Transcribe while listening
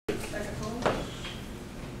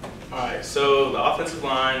Alright, so the offensive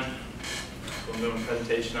line, we're doing a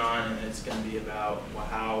presentation on, and it's going to be about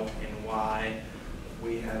how and why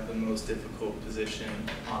we have the most difficult position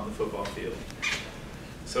on the football field.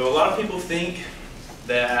 So a lot of people think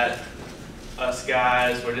that us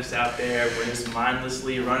guys, we're just out there, we're just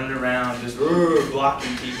mindlessly running around, just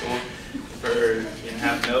blocking people for,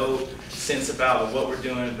 have no sense about what we're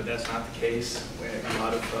doing, but that's not the case. A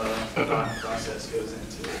lot of thought and process goes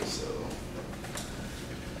into it. So,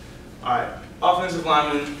 all right, offensive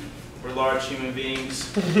linemen, we're large human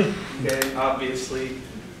beings. Okay, obviously,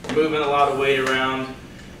 moving a lot of weight around.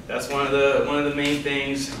 That's one of the main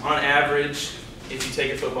things. On average, if you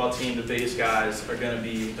take a football team, the biggest guys are going to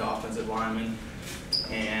be the offensive linemen.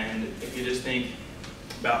 And if you just think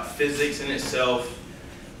about physics in itself,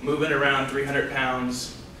 moving around 300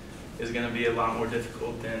 pounds is going to be a lot more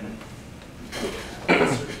difficult than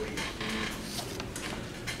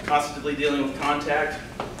constantly dealing with contact.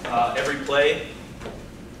 Every play,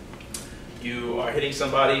 you are hitting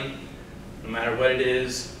somebody, no matter what it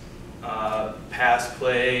is, pass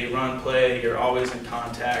play, run play, you're always in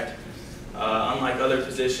contact. Unlike other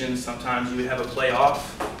positions, sometimes you would have a play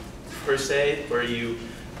off, per se, where you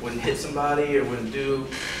wouldn't hit somebody or wouldn't do,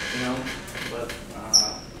 but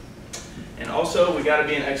and also we got to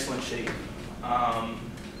be in excellent shape. A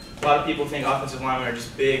lot of people think offensive linemen are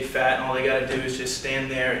just big, fat, and all they got to do is just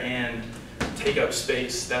stand there and take up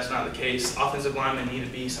space. That's not the case. Offensive linemen need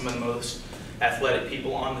to be some of the most athletic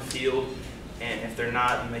people on the field, and if they're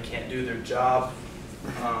not, then they can't do their job.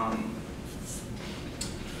 All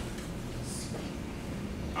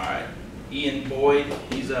right, Ian Boyd,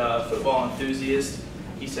 he's a football enthusiast.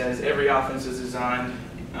 He says every offense is designed,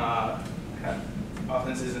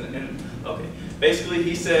 okay. Basically,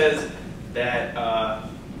 he says that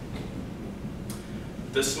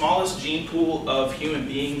the smallest gene pool of human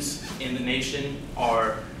beings in the nation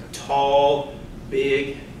are tall,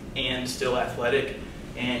 big, and still athletic.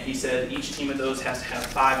 And he said each team of those has to have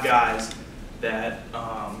 5 guys that,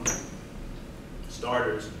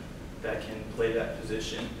 starters, that can play that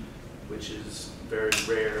position, which is very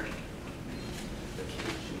rare.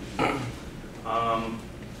 All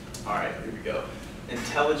right, here we go.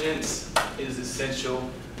 Intelligence is essential.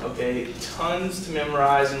 Okay, tons to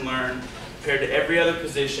memorize and learn compared to every other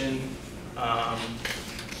position.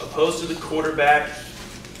 Opposed to the quarterback,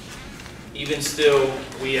 even still,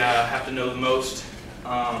 we have to know the most.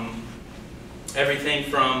 Everything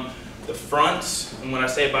from the fronts, and when I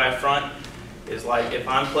say by a front, is like if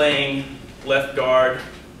I'm playing left guard,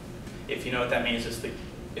 if you know what that means,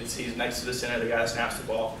 he's next to the center, the guy that snaps the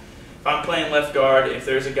ball. If I'm playing left guard, if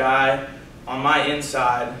there's a guy on my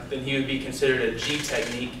inside, then he would be considered a G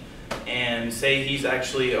technique. And say he's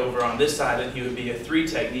actually over on this side, then he would be a 3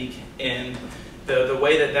 technique. And the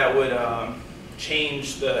way that would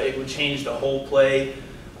change the whole play,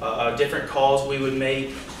 different calls we would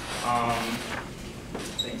make,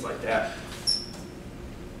 things like that.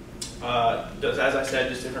 As I said,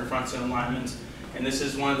 just different fronts and alignments. And this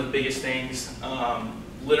is one of the biggest things.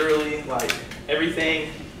 Literally, like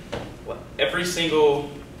everything, every single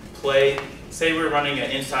play, say we're running an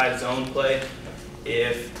inside zone play,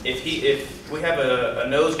 if we have a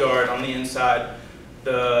nose guard on the inside,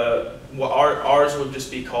 ours would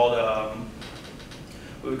just be called,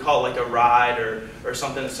 we would call it like a ride or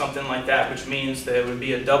something like that, which means that it would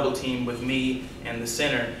be a double team with me and the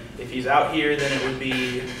center. If he's out here, then it would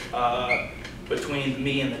be between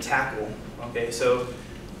me and the tackle. Okay, so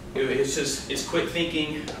it's quick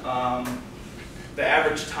thinking. The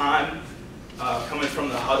average time coming from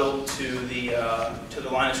the huddle to the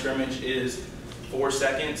line of scrimmage is 4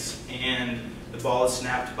 seconds, and the ball is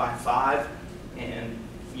snapped by 5, and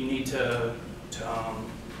you need to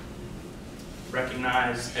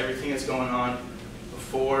recognize everything that's going on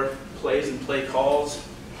before plays and play calls.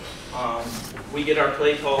 We get our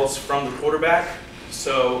play calls from the quarterback,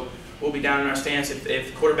 so we'll be down in our stance. If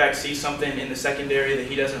the quarterback sees something in the secondary that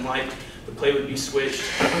he doesn't like, the play would be switched,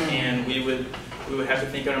 and we would have to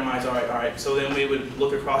think in our minds, all right. So then we would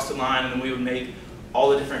look across the line, and then we would make all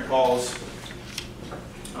the different calls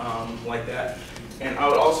like that. And I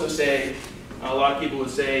would also say, a lot of people would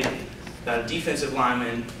say that a defensive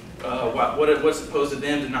lineman, what's opposed to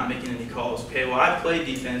them to not making any calls? Okay, well, I played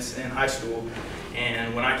defense in high school,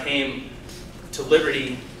 and when I came to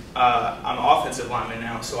Liberty, I'm an offensive lineman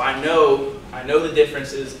now, so I know the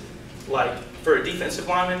differences. Like for a defensive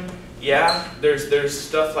lineman, yeah, there's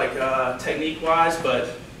stuff like technique-wise, but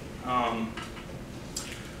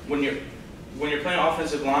when you're playing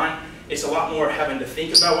offensive line, it's a lot more having to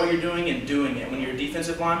think about what you're doing and doing it. When you're a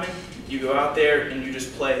defensive lineman, you go out there and you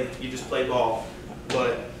just play ball.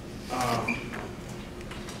 But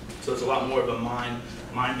so So it's a lot more of a mind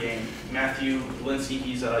game. Matthew Linsky,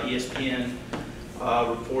 he's an ESPN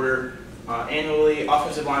reporter. Annually,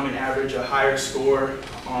 offensive linemen average a higher score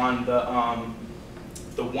on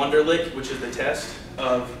the Wonderlic, which is the test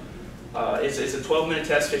of, it's a 12-minute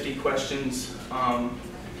test, 50 questions,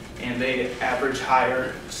 and they average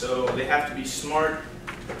higher. So they have to be smart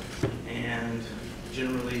and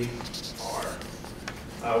generally are.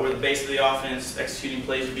 Where the base of the offense, executing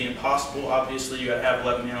plays would be impossible. Obviously, you got to have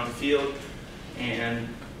 11 men on the field, and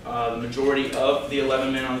the majority of the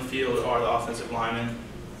 11 men on the field are the offensive linemen,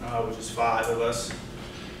 which is 5 of us.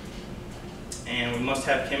 And we must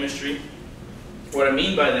have chemistry. What I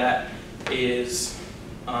mean by that is,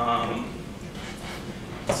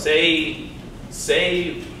 say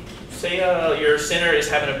your center is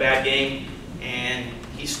having a bad game and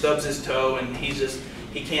he stubs his toe and he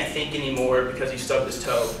can't think anymore because he stubbed his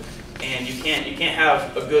toe. And you can't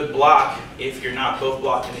have a good block if you're not both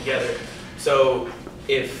blocking together. So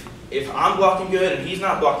if I'm blocking good and he's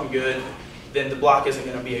not blocking good, then the block isn't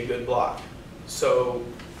going to be a good block. So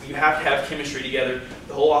you have to have chemistry together.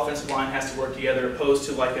 The whole offensive line has to work together, opposed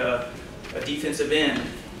to like a defensive end.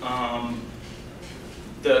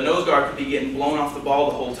 The nose guard could be getting blown off the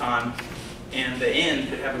ball the whole time, and the end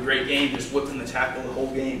could have a great game just whipping the tackle the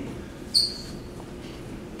whole game.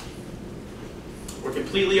 We're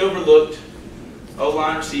completely overlooked.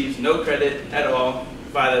 O-line receives no credit at all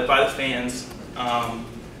by the fans.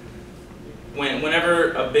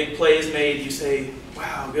 Whenever a big play is made, you say,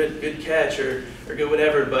 "Wow, good catch," or good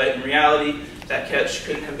whatever. But in reality, that catch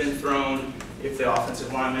couldn't have been thrown if the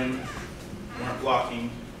offensive linemen weren't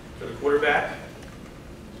blocking for the quarterback.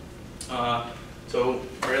 So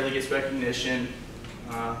rarely gets recognition.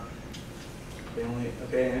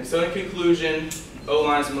 And so in conclusion,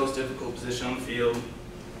 O-line is the most difficult position on the field,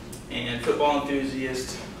 and football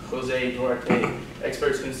enthusiast Jose Duarte,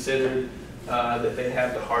 experts considered that they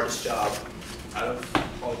have the hardest job out of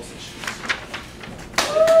all positions.